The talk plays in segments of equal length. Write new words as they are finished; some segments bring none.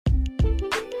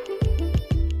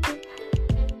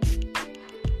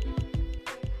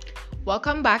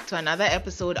Welcome back to another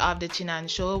episode of The Chinan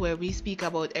Show, where we speak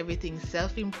about everything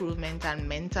self-improvement and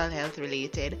mental health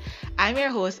related. I'm your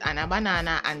host, Anna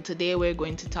Banana, and today we're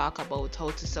going to talk about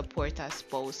how to support a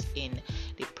spouse in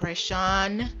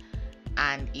depression.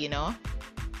 And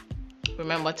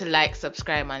remember to like,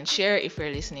 subscribe, and share if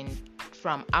you're listening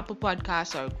from Apple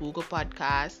Podcasts or Google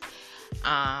Podcasts.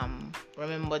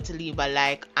 Remember to leave a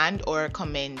like and or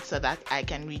comment so that I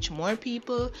can reach more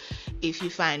people if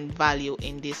you find value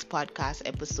in this podcast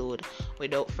episode.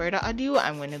 Without further ado,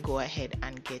 I'm going to go ahead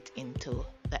and get into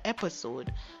the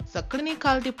episode. So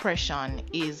clinical depression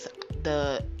is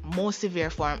the most severe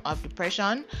form of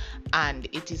depression, and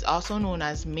it is also known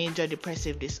as major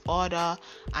depressive disorder,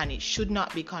 and it should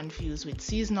not be confused with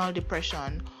seasonal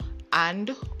depression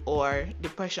and or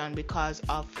depression because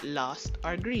of loss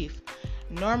or grief.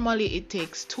 Normally it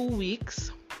takes 2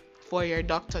 weeks for your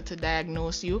doctor to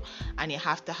diagnose you, and you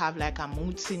have to have like a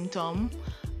mood symptom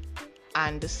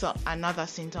and another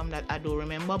symptom that I don't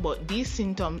remember, but these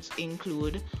symptoms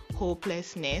include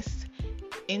hopelessness,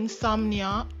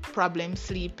 insomnia, problem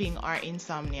sleeping or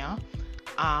insomnia,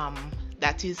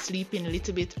 that is sleeping a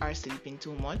little bit or sleeping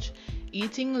too much,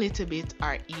 eating a little bit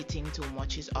or eating too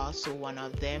much is also one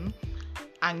of them,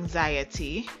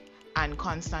 anxiety and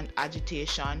constant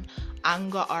agitation,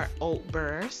 anger or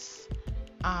outbursts,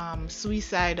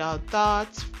 suicidal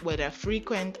thoughts, whether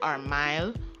frequent or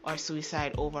mild, or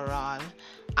suicide overall,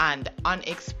 and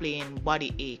unexplained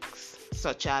body aches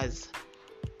such as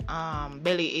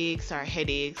belly aches or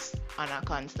headaches on a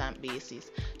constant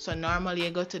basis. So normally you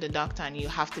go to the doctor and you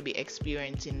have to be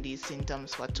experiencing these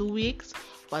symptoms for 2 weeks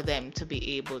for them to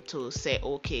be able to say,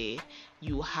 okay,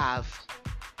 you have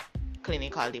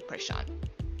clinical depression.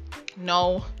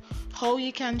 Now, how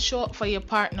you can show up for your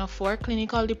partner for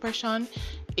clinical depression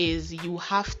is you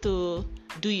have to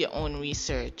do your own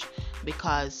research,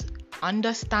 because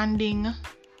understanding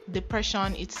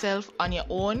depression itself on your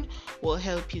own will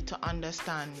help you to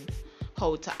understand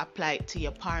how to apply it to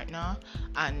your partner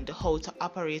and how to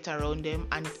operate around them,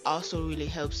 and it also really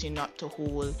helps you not to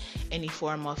hold any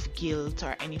form of guilt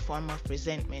or any form of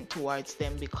resentment towards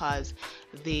them because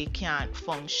they can't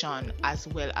function as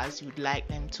well as you'd like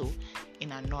them to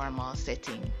in a normal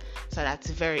setting. So that's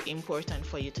very important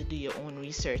for you to do your own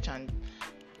research and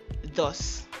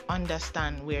thus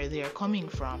understand where they're coming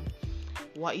from.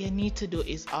 What you need to do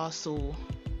is also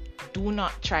do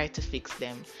not try to fix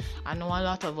them. I know a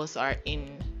lot of us are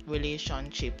in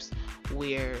relationships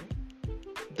where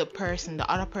the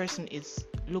other person is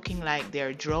looking like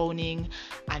they're drowning,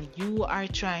 and you are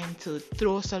trying to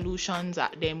throw solutions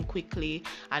at them quickly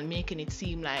and making it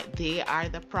seem like they are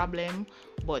the problem,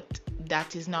 but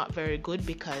that is not very good,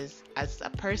 because as a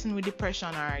person with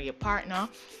depression or your partner,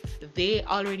 they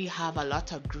already have a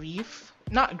lot of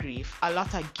a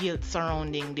lot of guilt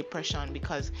surrounding depression,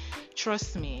 because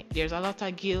trust me, there's a lot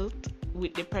of guilt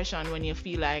with depression when you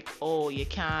feel like, oh, you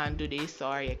can't do this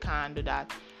or you can't do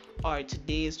that, or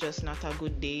today is just not a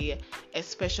good day,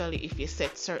 especially if you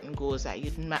set certain goals that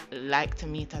you'd like to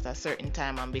meet at a certain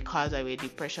time, and because of your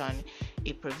depression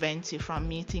it prevents you from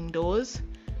meeting those.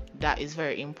 That is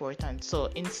very important. So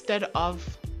instead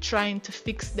of trying to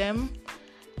fix them,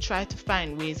 try to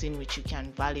find ways in which you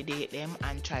can validate them,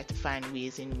 and try to find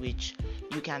ways in which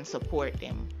you can support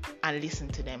them and listen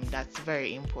to them. That's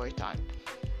very important.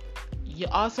 You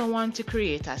also want to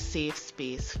create a safe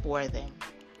space for them,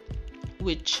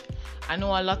 which I know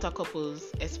a lot of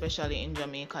couples, especially in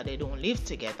Jamaica, they don't live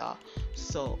together.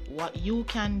 So what you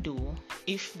can do,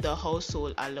 if the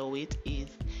household allow it, is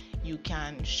you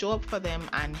can show up for them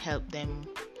and help them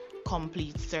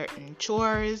complete certain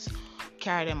chores,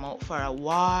 carry them out for a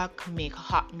walk, make a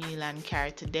hot meal and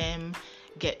carry to them,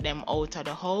 get them out of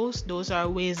the house. Those are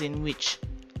ways in which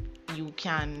you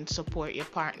can support your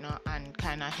partner and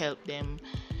kind of help them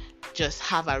just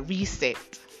have a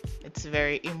reset. It's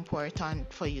very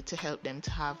important for you to help them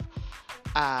to have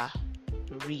a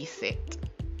reset.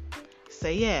 So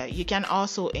yeah, you can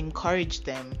also encourage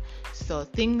them. So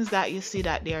things that you see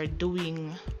that they are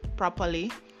doing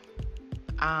properly,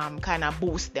 kind of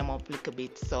boost them up a little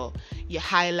bit. So you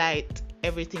highlight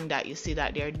everything that you see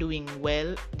that they're doing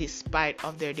well despite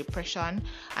of their depression,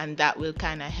 and that will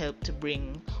kind of help to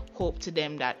bring hope to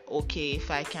them that, okay,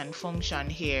 if I can function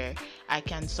here, I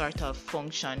can sort of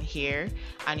function here,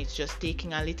 and it's just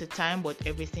taking a little time, but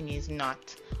everything is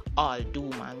not all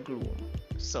doom and gloom.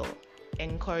 So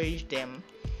encourage them.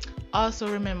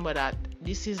 Also remember that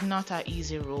this is not an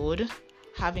easy road.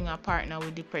 Having a partner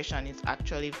with depression is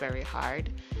actually very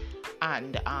hard,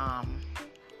 and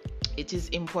it is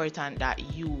important that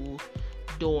you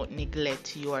don't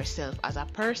neglect yourself as a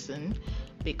person,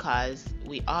 because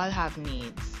we all have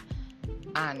needs.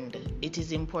 And it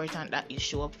is important that you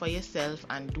show up for yourself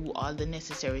and do all the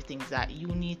necessary things that you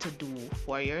need to do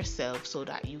for yourself so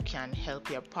that you can help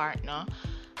your partner.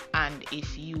 And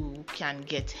if you can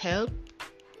get help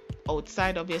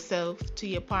outside of yourself to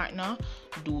your partner,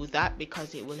 do that,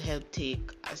 because it will help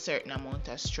take a certain amount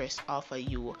of stress off of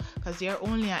you, because you're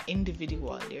only an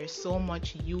individual. There's so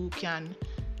much you can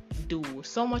do,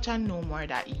 so much and no more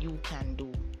that you can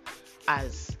do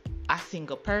as a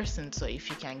single person. So if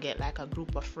you can get like a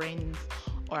group of friends,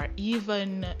 or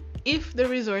even if the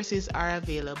resources are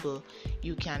available,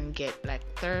 you can get like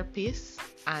therapists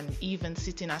and even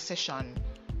sit in a session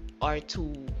or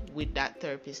two with that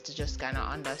therapist to just kind of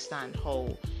understand how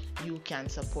you can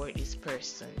support this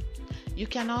person. You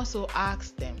can also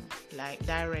ask them like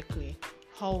directly,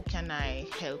 how can I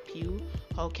help you?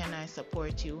 How can I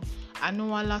support you? I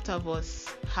know a lot of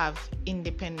us have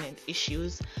independent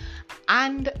issues,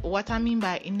 and what I mean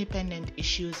by independent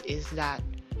issues is that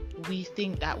we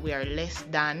think that we are less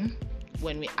than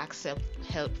when we accept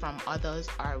help from others,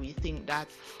 or we think that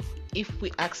if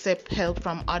we accept help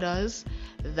from others,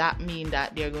 that means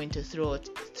that they're going to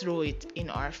throw it in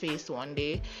our face one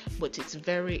day. But it's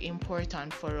very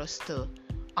important for us to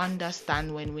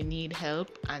understand when we need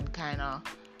help and kind of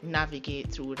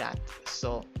navigate through that.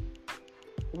 So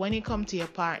when it comes to your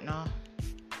partner,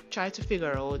 try to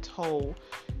figure out how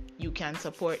you can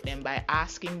support them by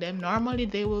asking them. Normally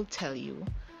they will tell you.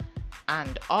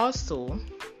 And also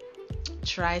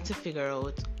try to figure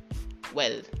out,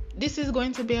 well, this is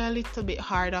going to be a little bit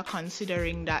harder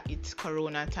considering that it's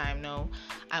corona time now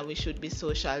and we should be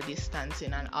social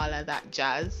distancing and all of that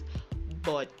jazz,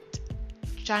 but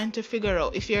trying to figure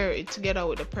out, if you're together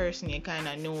with a person, you kind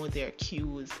of know their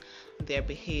cues, their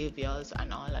behaviors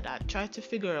and all of that. Try to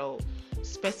figure out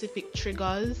specific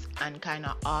triggers and kind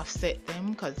of offset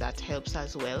them, because that helps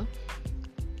as well.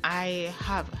 I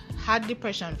have had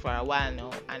depression for a while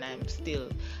now, and I still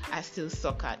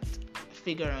suck at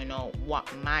figuring out what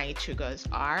my triggers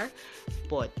are.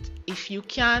 But if you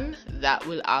can, that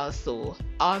will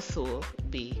also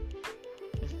be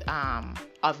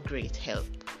of great help.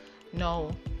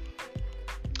 Now,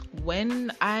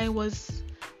 when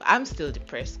I'm still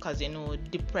depressed, because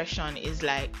depression is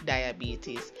like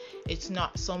diabetes. It's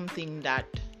not something that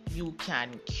you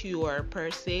can cure per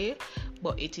se,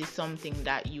 but it is something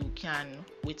that you can,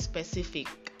 with specific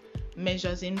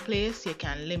measures in place, you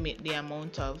can limit the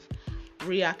amount of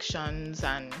reactions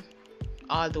and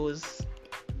all those.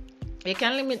 You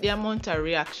can limit the amount of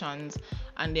reactions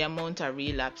and the amount of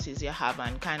relapses you have,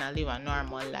 and kind of live a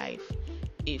normal life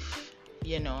if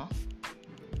you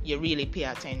really pay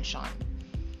attention.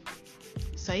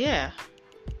 So yeah,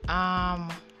 kind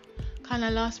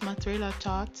of lost my trail of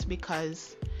thoughts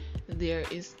because there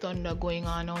is thunder going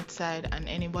on outside, and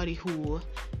anybody who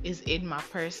is in my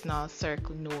personal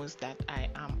circle knows that I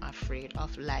am afraid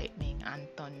of lightning and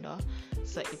thunder.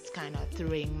 So it's kind of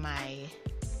throwing my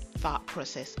thought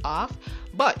process off.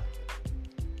 But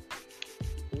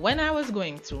when I was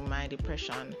going through my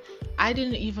depression, I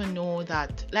didn't even know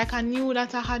that, like, I knew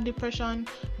that I had depression,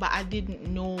 but I didn't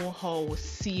know how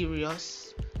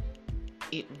serious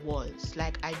it was.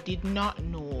 Like, I did not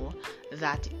know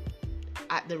that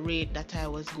at the rate that I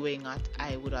was going at,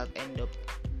 I would have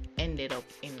ended up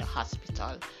in the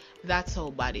hospital. That's how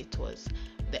bad it was.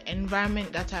 The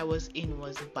environment that I was in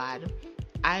was bad.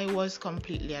 I was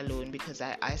completely alone because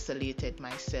I isolated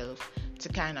myself to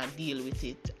kind of deal with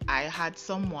it. I had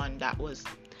someone that was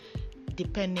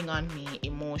depending on me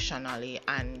emotionally,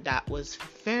 and that was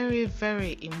very,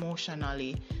 very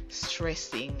emotionally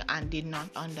stressing, and did not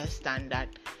understand that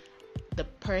the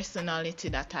personality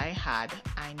that I had,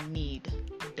 I need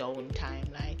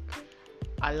downtime, like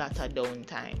a lot of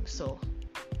downtime. So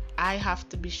I have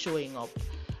to be showing up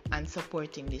and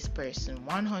supporting this person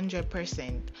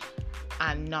 100%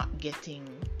 and not getting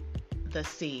the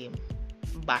same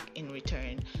back in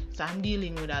return. So I'm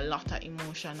dealing with a lot of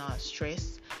emotional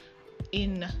stress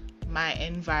in my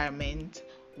environment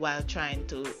while trying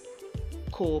to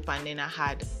cope, and then I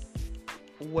had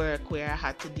work where I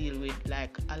had to deal with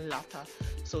like a lot of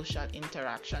social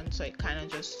interaction. So it kind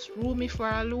of just threw me for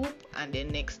a loop, and then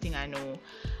next thing I know,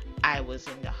 I was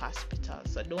in the hospital.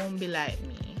 So don't be like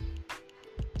me.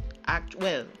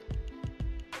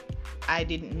 I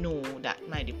didn't know that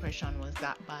my depression was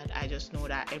that bad. I just know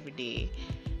that every day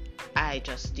I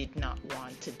just did not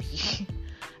want to be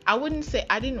I wouldn't say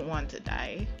I didn't want to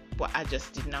die, but I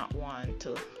just did not want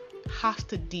to have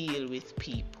to deal with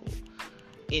people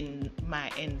in my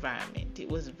environment. It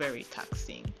was very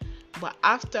taxing. But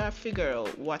after I figured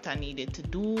out what I needed to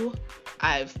do,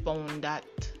 I've found that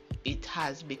it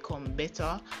has become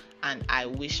better, And I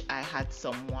wish I had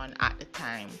someone at the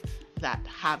time that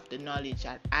have the knowledge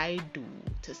that I do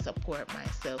to support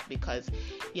myself, because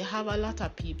you have a lot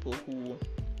of people who,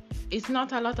 it's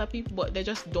not a lot of people, but they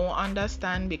just don't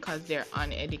understand because they're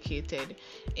uneducated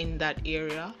in that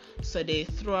area. So they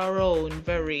throw around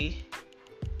very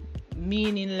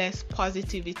meaningless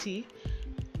positivity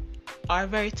or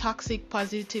very toxic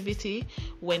positivity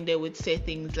when they would say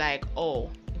things like, oh,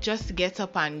 just get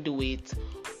up and do it.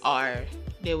 Or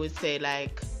they would say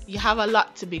like, you have a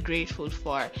lot to be grateful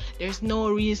for. There's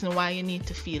no reason why you need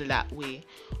to feel that way.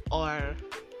 Or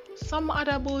some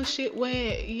other bullshit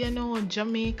where,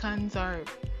 Jamaicans or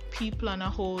people on a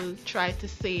whole try to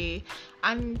say,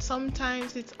 and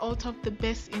sometimes it's out of the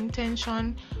best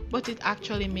intention, but it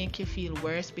actually make you feel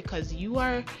worse, because you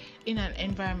are in an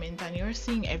environment and you're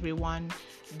seeing everyone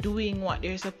doing what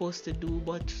they're supposed to do,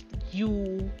 but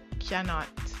you cannot.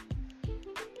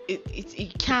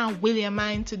 It can't will your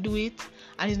mind to do it,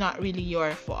 and it's not really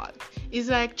your fault. It's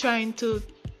like trying to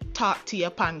talk to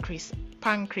your pancreas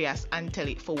and tell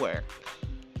it for work,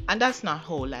 and that's not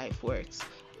how life works.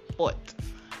 But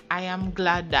I am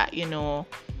glad that,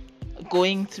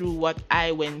 going through what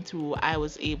I went through, I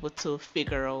was able to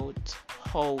figure out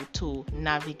how to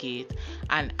navigate,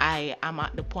 and I am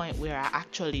at the point where I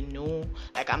actually know,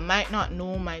 like, I might not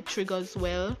know my triggers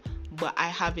well, but I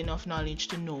have enough knowledge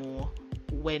to know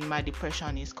when my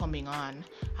depression is coming on.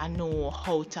 I know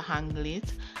how to handle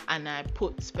it, and I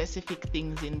put specific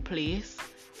things in place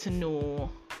to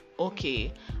know,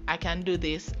 okay, I can do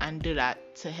this and do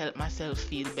that to help myself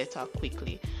feel better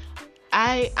quickly.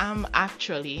 I am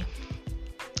actually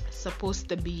supposed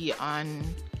to be on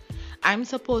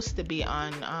what's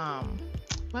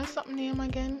that name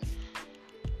again?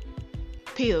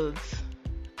 Pills.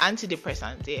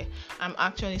 Antidepressants, yeah. I'm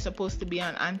actually supposed to be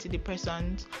on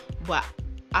antidepressants, but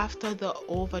after the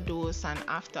overdose and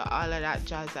after all of that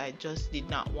jazz, I just did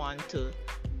not want to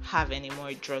have any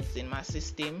more drugs in my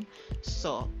system.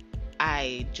 So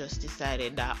I just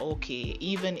decided that, okay,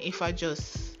 even if I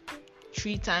just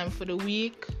 3 times for the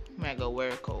week, I go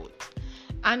work out.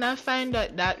 And I find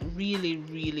that really,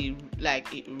 really,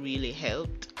 it really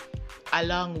helped,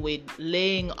 along with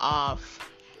laying off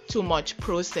too much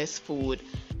processed food.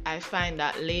 I find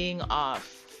that laying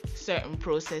off certain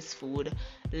processed food,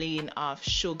 laying off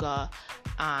sugar,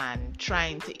 and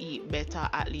trying to eat better,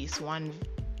 at least one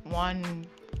what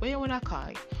you wanna call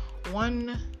it,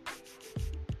 one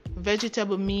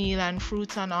vegetable meal and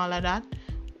fruits and all of that,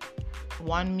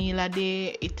 1 meal a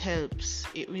day, it helps.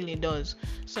 It really does.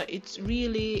 So it's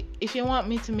really, if you want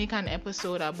me to make an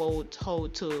episode about how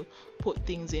to put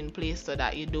things in place so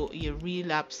that your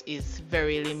relapse is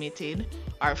very limited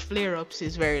or flare-ups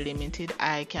is very limited,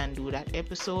 I can do that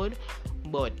episode.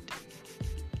 But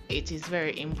it is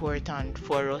very important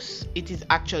for us. It is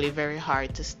actually very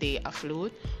hard to stay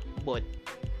afloat, but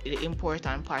the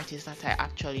important part is that I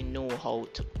actually know how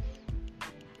to.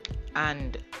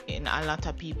 And in a lot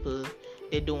of people,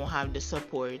 they don't have the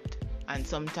support, and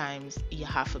sometimes you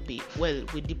have to be,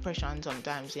 with depression,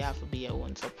 sometimes you have to be your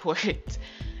own support,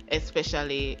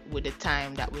 especially with the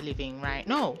time that we're living right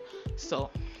now. So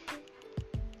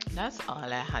that's all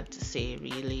I had to say,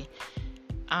 really.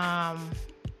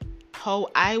 How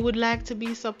I would like to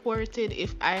be supported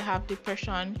if I have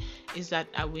depression is that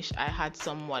I wish I had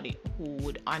somebody who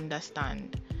would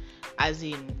understand, as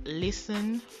in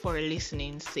listen for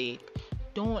listening's sake.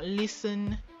 Don't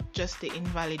listen just to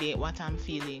invalidate what I'm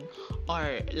feeling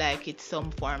or like it's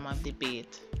some form of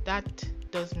debate. That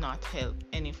does not help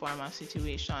any form of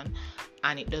situation,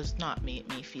 and it does not make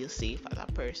me feel safe as a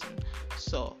person.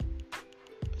 So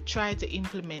try to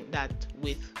implement that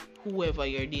with whoever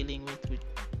you're dealing with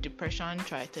depression.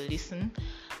 Try to listen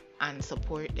and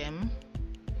support them.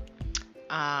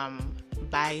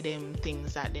 Buy them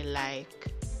things that they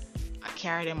like,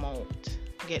 carry them out,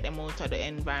 get them out of the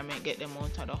environment, get them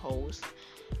out of the house,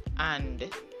 and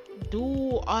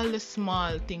do all the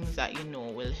small things that you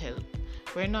know will help.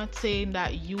 We're not saying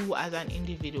that you as an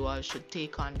individual should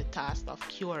take on the task of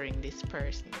curing this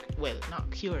person. Well, not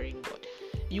curing, but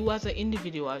you as an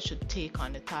individual should take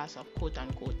on the task of quote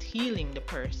unquote healing the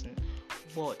person.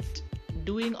 But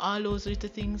doing all those little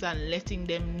things and letting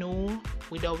them know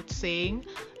without saying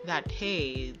that,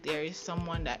 hey, there is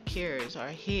someone that cares, or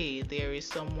hey, there is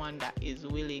someone that is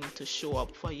willing to show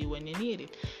up for you when you need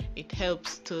it. It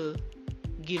helps to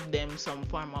give them some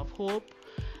form of hope,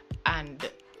 and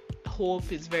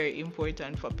hope is very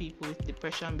important for people with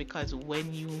depression, because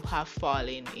when you have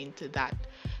fallen into that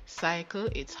cycle,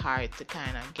 it's hard to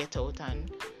kind of get out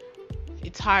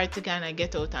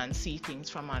and see things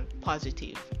from a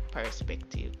positive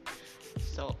perspective.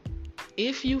 So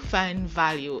If you find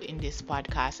value in this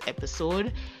podcast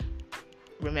episode,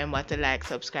 remember to like,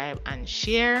 subscribe, and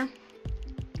share.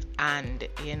 And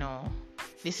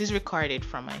this is recorded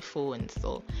from my phone,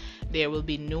 so there will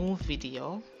be no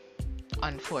video,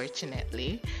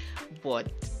 unfortunately.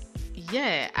 But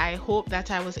yeah, I hope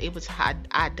that I was able to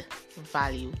add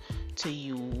value to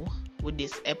you with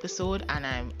this episode. And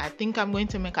I think I'm going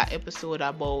to make an episode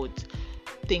about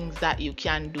things that you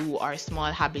can do, or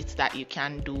small habits that you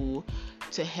can do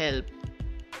to help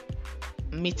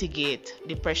mitigate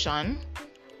depression.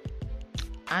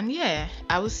 And yeah,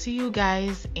 I will see you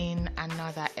guys in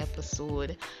another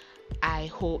episode. I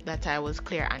hope that I was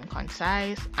clear and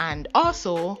concise. And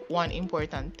also, one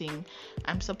important thing,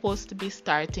 I'm supposed to be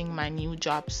starting my new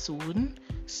job soon.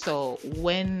 So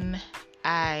when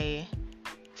I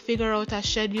figure out a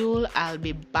schedule, I'll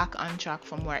be back on track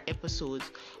for more episodes.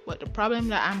 But the problem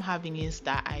that I'm having is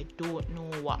that I don't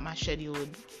know what my schedule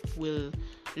will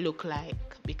look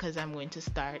like, because I'm going to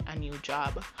start a new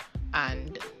job,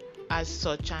 and as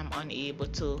such I'm unable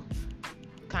to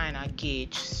kind of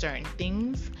gauge certain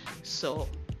things. So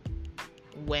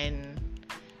when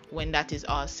that is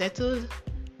all settled,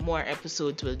 more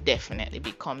episodes will definitely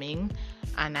be coming.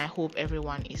 And I hope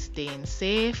everyone is staying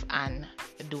safe and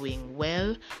doing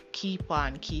well. Keep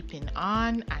on keeping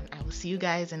on, and I will see you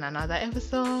guys in another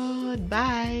episode.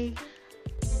 Bye.